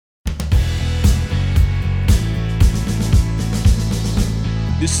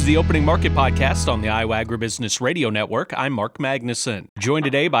This is the Opening Market Podcast on the Iowa Agribusiness Radio Network. I'm Mark Magnuson, joined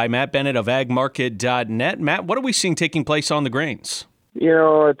today by Matt Bennett of AgMarketNet. Matt, what are we seeing taking place on the grains? You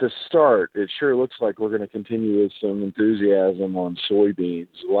know, at the start, it sure looks like we're going to continue with some enthusiasm on soybeans.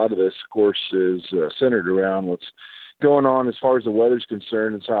 A lot of this, of course, is centered around what's going on as far as the weather's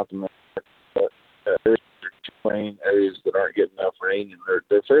concerned in South America. There's two main areas that aren't getting enough rain, and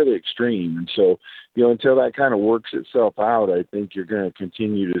they're fairly extreme. And so, until that kind of works itself out, I think you're going to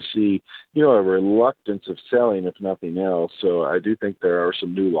continue to see, a reluctance of selling, if nothing else. So I do think there are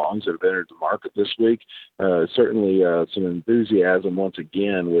some new longs that have entered the market this week. Certainly some enthusiasm once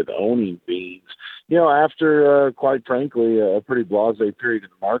again with owning beans, after, quite frankly, a pretty blasé period in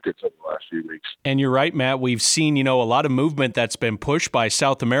the markets over the last few weeks. And you're right, Matt. We've seen, a lot of movement that's been pushed by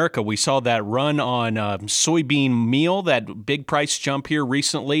South America. We saw that run on soybean meal, that big price jump here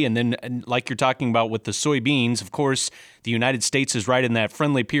recently. And then, like you're talking about with the soybeans, of course, the United States is right in that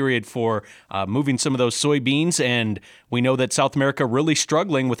friendly period for moving some of those soybeans. And we know that South America really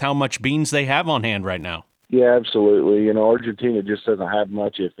struggling with how much beans they have on hand right now. Yeah, absolutely. Argentina just doesn't have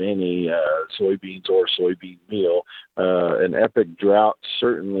much, if any, soybeans or soybean meal. An epic drought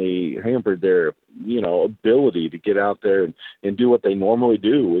certainly hampered their, ability to get out there and do what they normally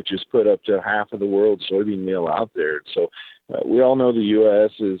do, which is put up to half of the world's soybean meal out there. So we all know the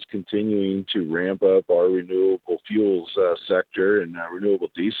U.S. is continuing to ramp up our renewable fuels sector, and renewable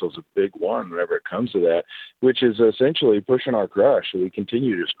diesel is a big one whenever it comes to that, which is essentially pushing our crush. So we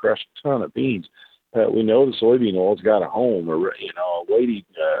continue to just crush a ton of beans. We know the soybean oil's got a home, or waiting.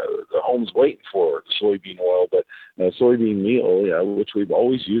 The home's waiting for the soybean oil, but soybean meal, which we've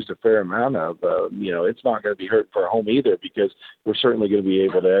always used a fair amount of, it's not going to be hurt for a home either, because we're certainly going to be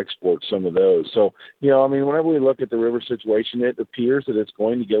able to export some of those. So, whenever we look at the river situation, it appears that it's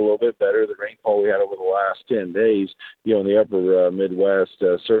going to get a little bit better. The rainfall we had over the last 10 days, in the upper Midwest,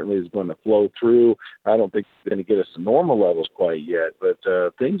 certainly is going to flow through. I don't think it's going to get us to normal levels quite yet, but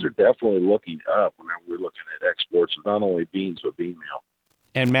things are definitely looking up whenever we're looking at exports of not only beans, but bean meal.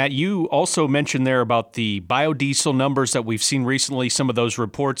 And Matt, you also mentioned there about the biodiesel numbers that we've seen recently, some of those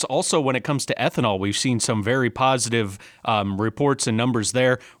reports. Also, when it comes to ethanol, we've seen some very positive reports and numbers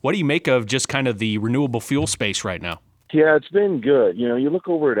there. What do you make of just kind of the renewable fuel space right now? Yeah, it's been good. You look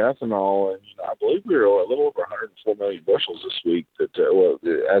over at ethanol, and I believe we were a little over 104 million bushels this week. That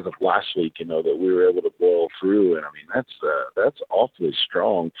as of last week, that we were able to boil through, and that's awfully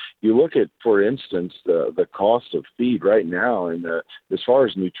strong. You look at, for instance, the cost of feed right now, and as far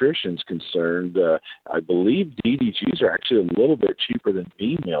as nutrition's concerned, I believe DDGs are actually a little bit cheaper than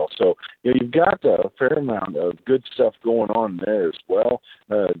bean meal. So you've got a fair amount of good stuff going on there as well.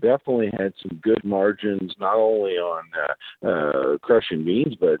 Definitely had some good margins, not only on crushing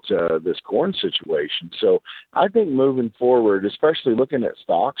beans, but this corn situation. So I think moving forward, especially looking at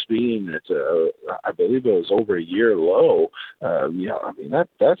stocks being at, I believe it was over a year low,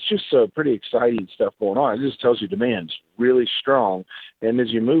 that's just pretty exciting stuff going on. It just tells you demand's really strong. And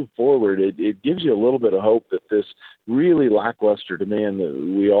as you move forward, it gives you a little bit of hope that this really lackluster demand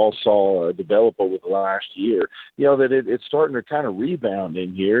that we all saw develop over the last year, that it's starting to kind of rebound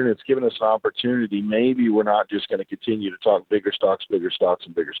in here, and it's given us an opportunity. Maybe we're not just going to continue to talk bigger stocks, and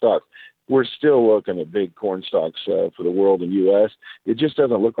bigger stocks. We're still looking at big corn stocks for the world and U.S. It just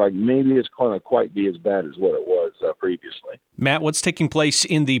doesn't look like maybe it's going to quite be as bad as what it was previously. Matt, what's taking place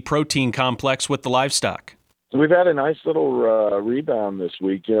in the protein complex with the livestock? We've had a nice little rebound this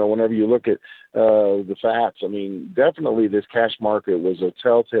week. Whenever you look at the fats, definitely this cash market was a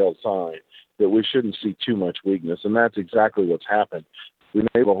telltale sign that we shouldn't see too much weakness, and that's exactly what's happened. We've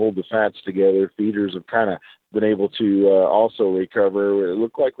been able to hold the fats together. Feeders have kind of been able to also recover. It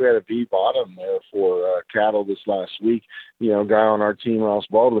looked like we had a V bottom there for cattle this last week. A guy on our team, Ross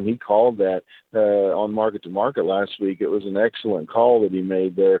Baldwin, he called that on Market to Market last week. It was an excellent call that he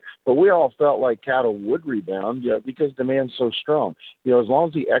made there. But we all felt like cattle would rebound because demand's so strong. As long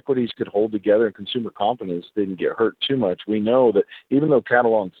as the equities could hold together and consumer confidence didn't get hurt too much, we know that even though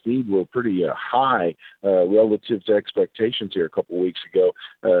cattle on feed were pretty high relative to expectations here a couple of weeks ago,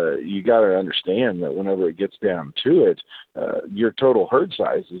 you got to understand that whenever it gets down to it, your total herd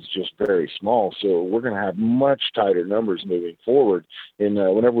size is just very small. So we're going to have much tighter numbers moving forward. And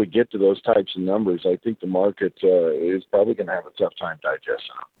whenever we get to those types of numbers, I think the market is probably going to have a tough time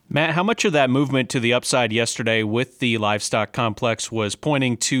digesting them. Matt, how much of that movement to the upside yesterday with the livestock complex was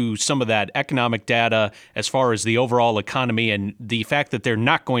pointing to some of that economic data as far as the overall economy and the fact that they're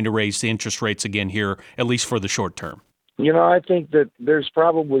not going to raise the interest rates again here, at least for the short term? I think that there's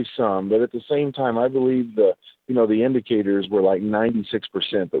probably some, but at the same time, I believe the indicators were like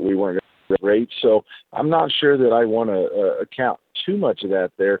 96% that we weren't going to raise rates. So I'm not sure that I want to account too much of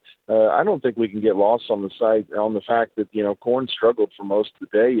that there. I don't think we can get lost on the fact that, corn struggled for most of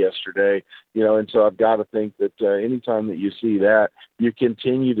the day yesterday, and so I've got to think that anytime that you see that, you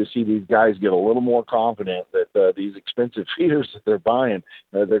continue to see these guys get a little more confident that these expensive feeders that they're buying,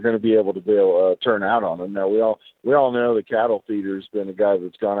 they're going to be able to turn out on them. Now, we all know the cattle feeder's been a guy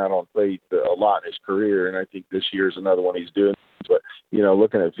that's gone out on faith a lot in his career, and I think this year is another one he's doing. But,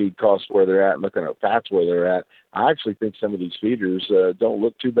 looking at feed costs where they're at and looking at fats where they're at, I actually think some of these feeders don't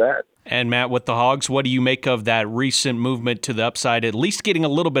look too bad. And Matt, with the hogs, what do you make of that recent movement to the upside, at least getting a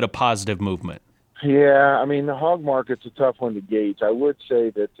little bit of positive movement? Yeah, I mean, the hog market's a tough one to gauge. I would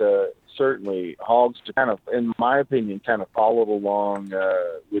say that certainly hogs, kind of, in my opinion, kind of followed along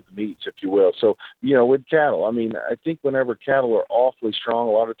with meats, if you will. So, with cattle, I mean, I think whenever cattle are awfully strong,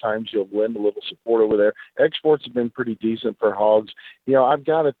 a lot of times you'll lend a little support over there. Exports have been pretty decent for hogs. I've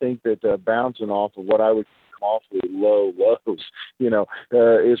got to think that bouncing off of what I would awfully low lows,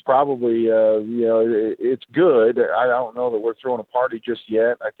 is probably, it's good. I don't know that we're throwing a party just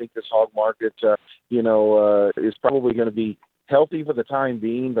yet. I think this hog market, is probably going to be healthy for the time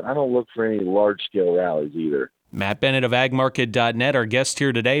being, but I don't look for any large-scale rallies either. Matt Bennett of AgMarket.net, our guest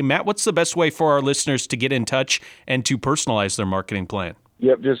here today. Matt, what's the best way for our listeners to get in touch and to personalize their marketing plan?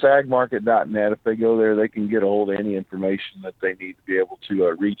 Yep, just AgMarket.net. If they go there, they can get a hold of any information that they need to be able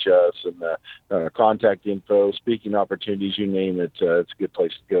to reach us, and contact info, speaking opportunities, you name it. It's a good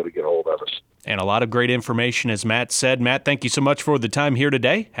place to go to get a hold of us. And a lot of great information, as Matt said. Matt, thank you so much for the time here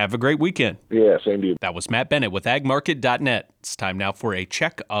today. Have a great weekend. Yeah, same to you. That was Matt Bennett with AgMarket.net. It's time now for a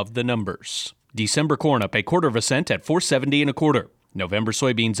check of the numbers. December corn up 1/4 cent at $4.70 1/4. November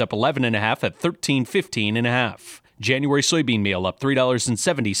soybeans up 11.5 at $13.15 1/2. January soybean meal up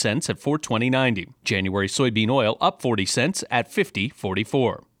 $3.70 at $4.20.90. January soybean oil up 40 cents at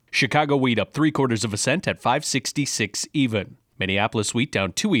 $50.44. Chicago wheat up 3/4 cent at $5.66 even. Minneapolis wheat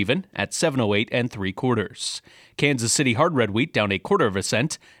down 2 even at $7.08 3/4. Kansas City hard red wheat down 1/4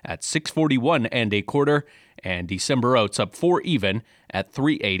 cent at $6.41 1/4. And December oats up 4 even at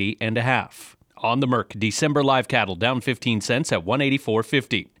 $3.80 1/2. On the Merc, December live cattle down 15 cents at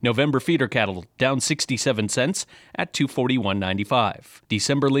 $184.50. November feeder cattle down 67 cents at $241.95.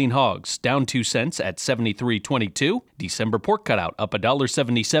 December lean hogs down 2 cents at $73.22. December pork cutout up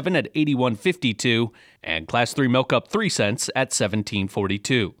 $1.77 at $81.52. And Class 3 milk up 3 cents at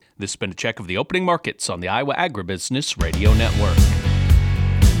 $17.42. This has been a check of the opening markets on the Iowa Agribusiness Radio Network.